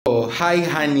Oh, hi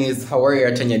honeys, how are you?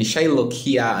 Tanyanishailoc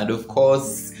here, and of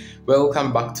course,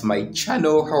 welcome back to my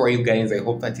channel. How are you guys? I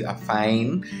hope that you are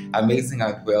fine, amazing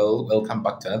and well. Welcome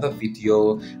back to another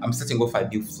video. I'm starting off a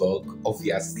new vlog.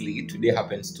 Obviously, today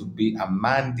happens to be a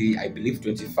Monday, I believe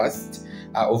 21st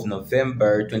of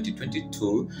November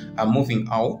 2022. I'm moving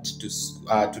out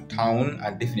to town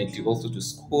and definitely also to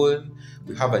school.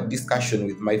 We have a discussion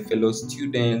with my fellow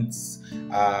students.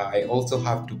 I also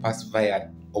have to pass via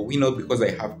Owino because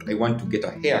I want to get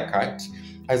a haircut,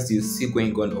 as you see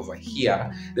going on over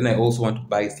here. Then I also want to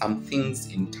buy some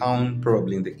things in town,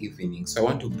 probably in the evening. So I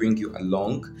want to bring you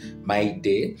along my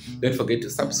day. Don't forget to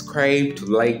subscribe, to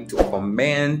like, to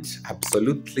comment,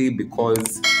 absolutely,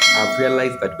 because I've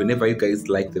realized that whenever you guys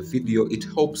like the video, it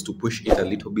helps to push it a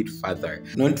little bit further.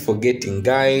 Not forgetting,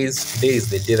 guys, today is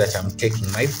the day that I'm taking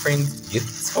my friends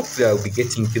gifts. Hopefully I'll be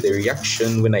getting to the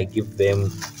reaction when I give them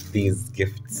these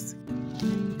gifts.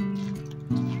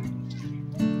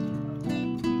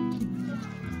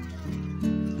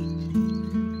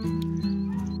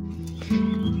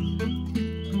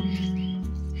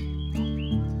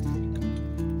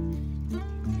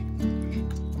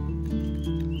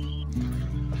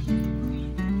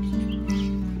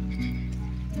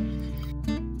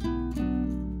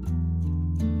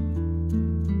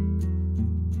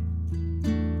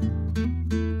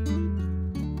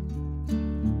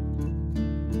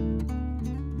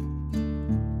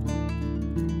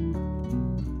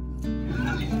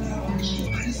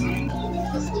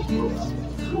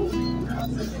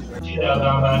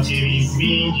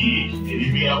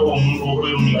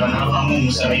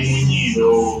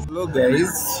 Hello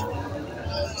guys,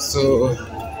 so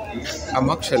I'm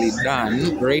actually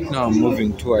done. Right now I'm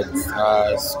moving towards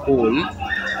school.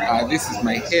 This is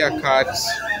my haircut.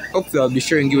 Hopefully I'll be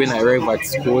showing you when I arrive at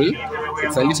school.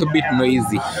 It's a little bit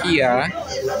noisy here.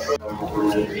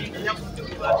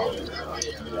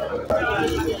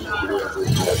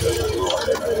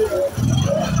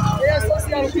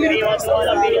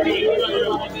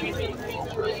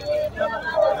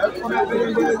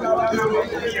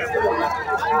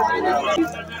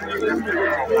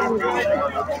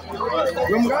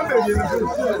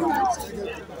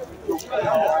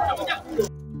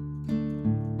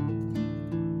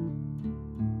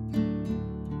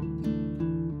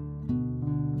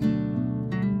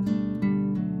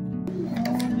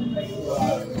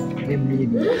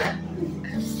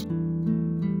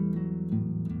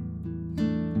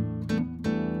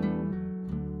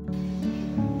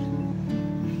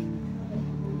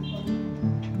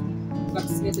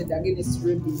 Vaccinated against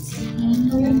rabies.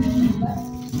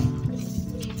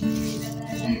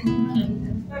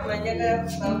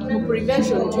 For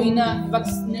prevention, Joina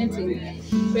vaccinating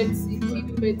pets, keep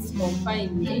pets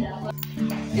confined.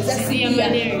 It's a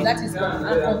severe, that is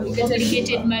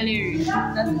uncomplicated malaria.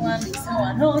 That's one is no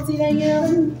one. No,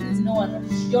 there's no one.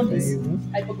 Jaundice,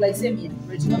 hypoglycemia,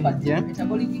 retinopathy,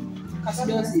 metabolic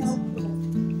acidosis.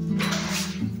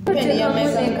 A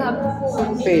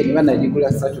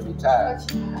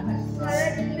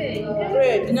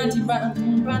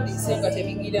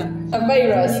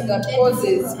virus that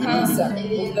causes cancer of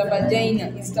the vagina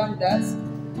is termed as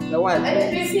the what?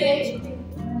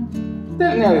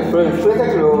 Tell me your friend,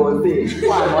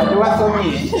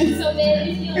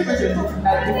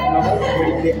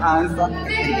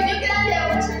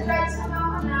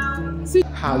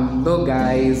 hello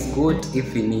guys, good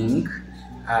evening.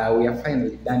 We are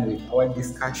finally done with our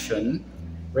discussion.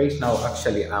 Right now,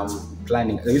 actually, I'm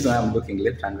planning. The reason why I'm looking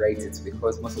left and right is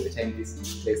because most of the time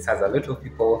this place has a lot of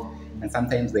people, and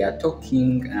sometimes they are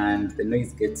talking, and the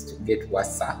noise gets to get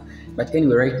worse. But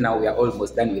anyway, right now we are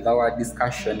almost done with our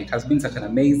discussion. It has been such an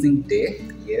amazing day.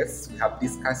 Yes, we have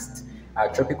discussed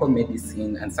tropical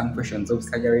medicine and some questions of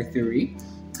surgery theory.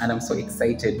 And I'm so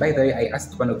excited. By the way, I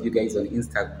asked one of you guys on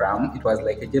Instagram. It was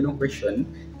like a general question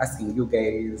asking you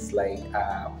guys like,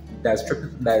 does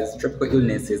tropical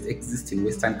illnesses exist in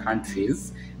Western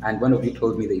countries? And one of you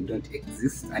told me they don't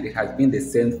exist. And it has been the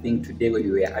same thing today when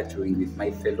we were arguing with my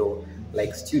fellow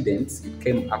students. It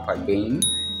came up again,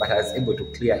 but I was able to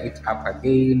clear it up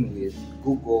again with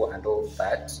Google and all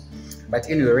that. But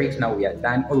anyway, right now we are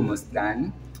done, almost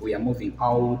done. We are moving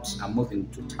out. I'm moving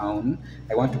to town.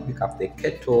 I want to pick up the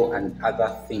kettle and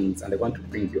other things, and I want to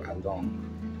bring you along.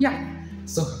 Yeah,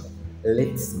 so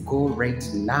let's go right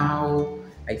now.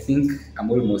 I think I'm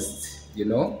almost,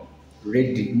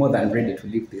 ready, more than ready to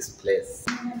leave this place.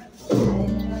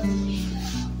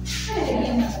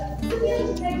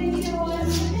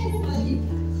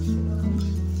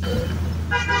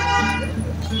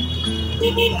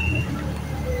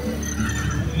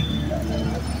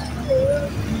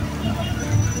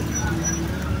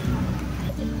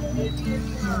 Hello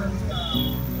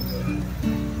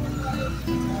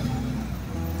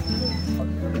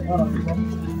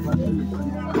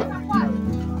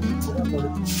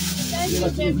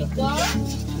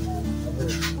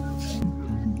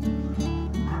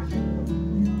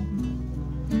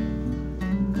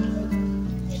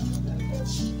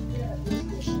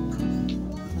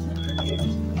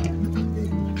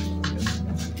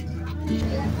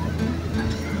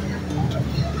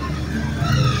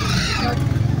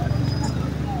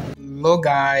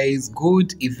guys,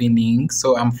 good evening.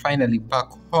 So I'm finally back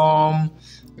home.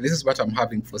 This is what I'm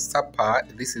having for supper.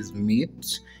 This is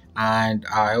meat, and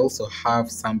I also have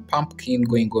some pumpkin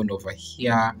going on over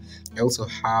here. I also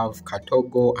have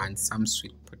katogo and some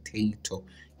sweet potato.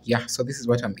 Yeah, so this is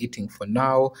what I'm eating for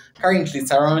now. Currently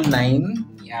it's around 9,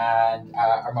 and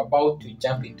I'm about to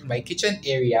jump into my kitchen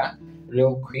area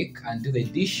real quick and do the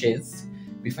dishes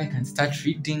before I can start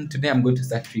reading. Today I'm going to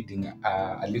start reading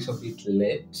a little bit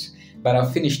late, but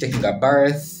I've finished taking a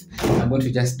bath. I'm going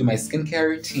to just do my skincare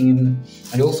routine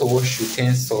and also wash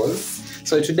utensils.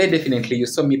 So today definitely you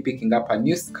saw me picking up a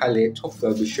new scarlet.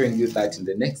 Hopefully I'll be showing you that in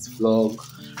the next vlog.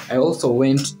 I also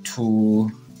went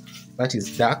to, that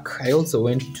is dark, I also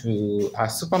went to a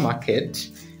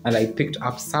supermarket and I picked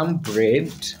up some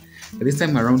bread. This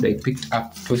time around I picked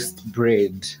up toast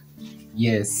bread.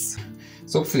 Yes.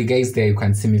 So hopefully guys there you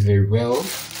can see me very well.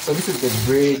 So this is the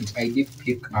bread I did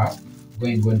pick up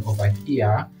going over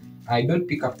here. I don't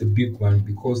pick up the big one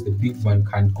because the big one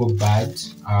can go bad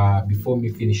before me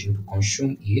finishing to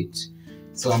consume it.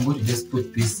 So I'm going to just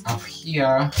put this up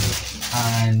here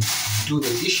and do the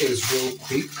dishes real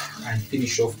quick and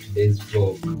finish off today's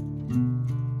vlog.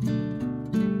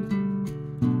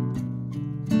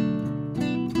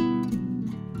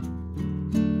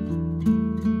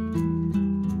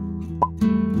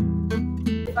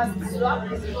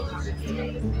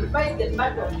 Divide the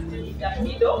bottom in the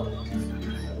middle.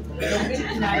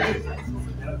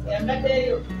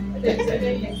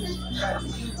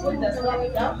 Put the slab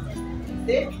down,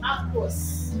 then across.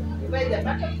 Divide the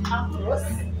bottom across.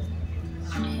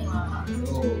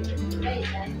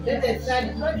 Then the third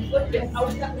one, put the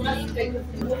outer aspect of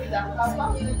the cover.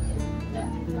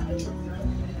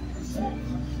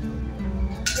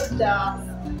 Put the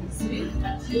sweet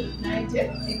until 90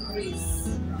 degrees.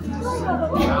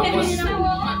 90 degrees.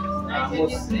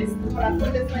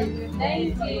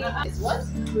 Is what?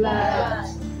 Blood.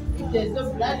 If there's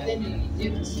no blood, then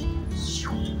you inject.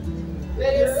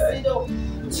 Very slow.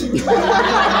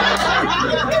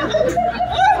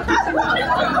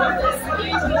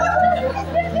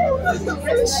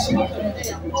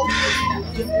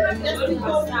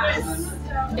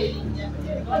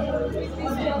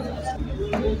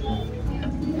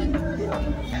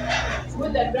 Put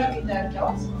the drug in the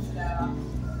house.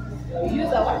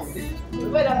 Use a what?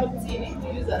 When I'm eating,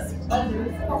 use a spoon.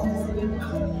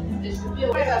 There should be a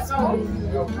spoon.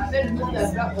 And then put the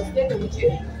drug of the with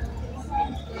you.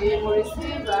 You will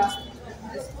receive a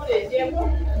spoon and table.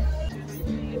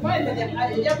 You find that I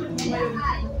have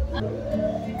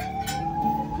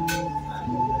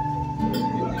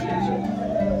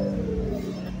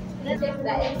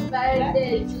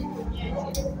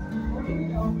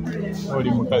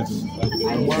Oli mukazi.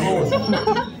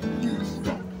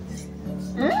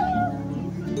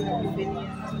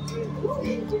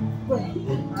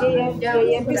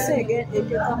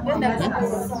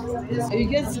 You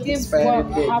just give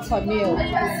half a meal.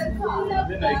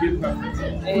 Then I give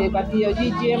her. But your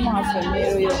GGM half a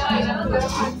meal.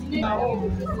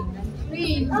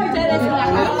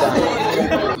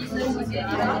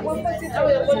 I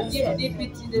will go give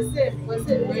DPT the same. Was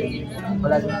it ready?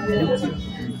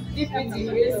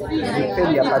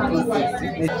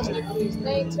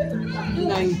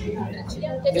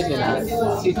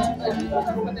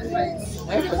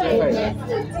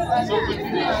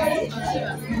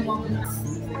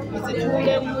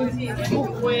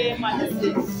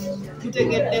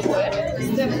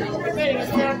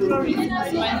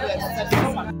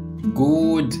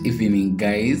 Good evening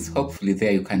guys, hopefully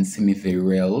there you can see me very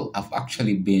well. I've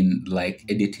actually been like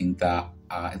editing the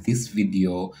this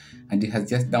video, and it has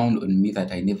just dawned on me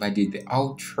that I never did the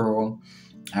outro.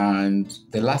 And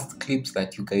the last clips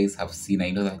that you guys have seen,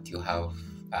 I know that you have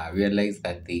realized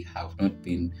that they have not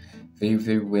been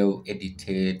very well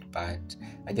edited, but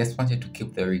I just wanted to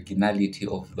keep the originality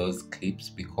of those clips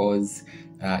because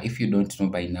if you don't know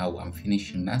by now, I'm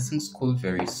finishing nursing school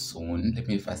very soon. Let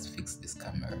me first fix this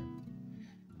camera.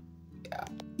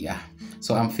 Yeah,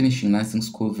 so I'm finishing nursing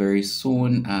school very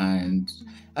soon, and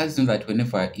as you know that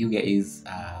whenever you guys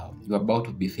you're about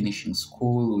to be finishing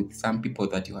school with some people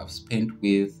that you have spent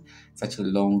with such a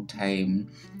long time,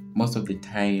 most of the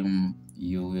time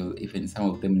you will even some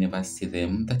of them never see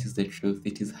them. That is the truth.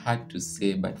 It is hard to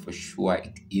say, but for sure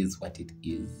it is what it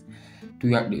is.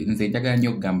 Nze njagala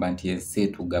nnyo okugamba nti ensi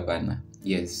etugabana.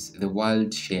 Yes, the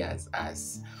world shares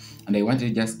us. And I want to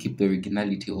just keep the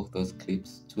originality of those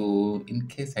clips to, in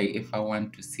case I ever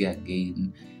want to see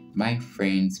again my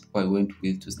friends, people I went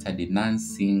with to study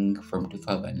nursing from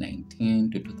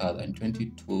 2019 to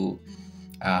 2022.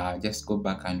 Just go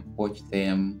back and watch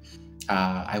them.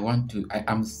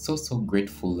 I'm so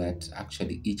grateful that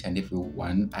actually each and every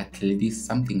one, at least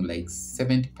something like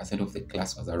 70% of the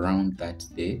class was around that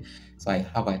day. So I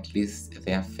have at least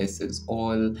their faces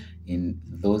all in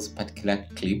those particular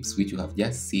clips which you have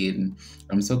just seen.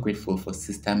 I'm so grateful for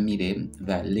Sister Mire,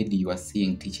 the lady you are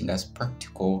seeing teaching us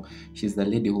practical. She's the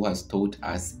lady who has taught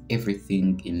us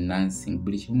everything in nursing.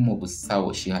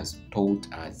 She has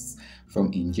taught us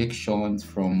from injections,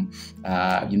 from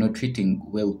treating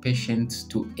well patients,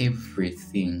 to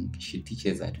everything. She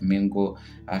teaches at Mengo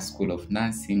School of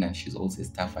Nursing, and she's also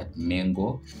staff at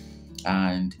Mengo.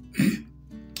 And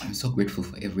I'm so grateful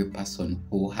for every person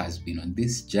who has been on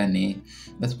this journey.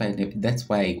 That's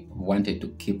why I wanted to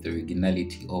keep the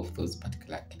originality of those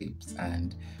particular clips,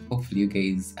 and hopefully you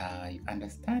guys you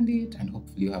understand it, and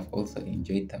hopefully you have also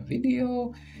enjoyed the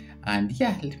video. And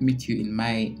yeah, let me meet you in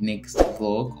my next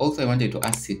vlog. Also, I wanted to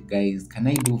ask you guys, can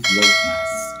I do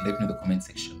vlogmas? Let me know in the comment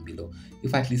section below.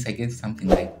 If at least I get something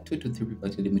like 2 to 3 people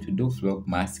telling me to do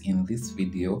vlogmas in this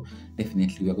video,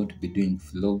 definitely we're going to be doing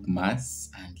vlogmas.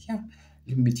 And yeah,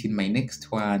 let me meet you in my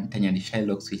next one.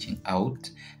 Tanyanishailoc switching out.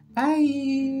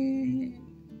 Bye.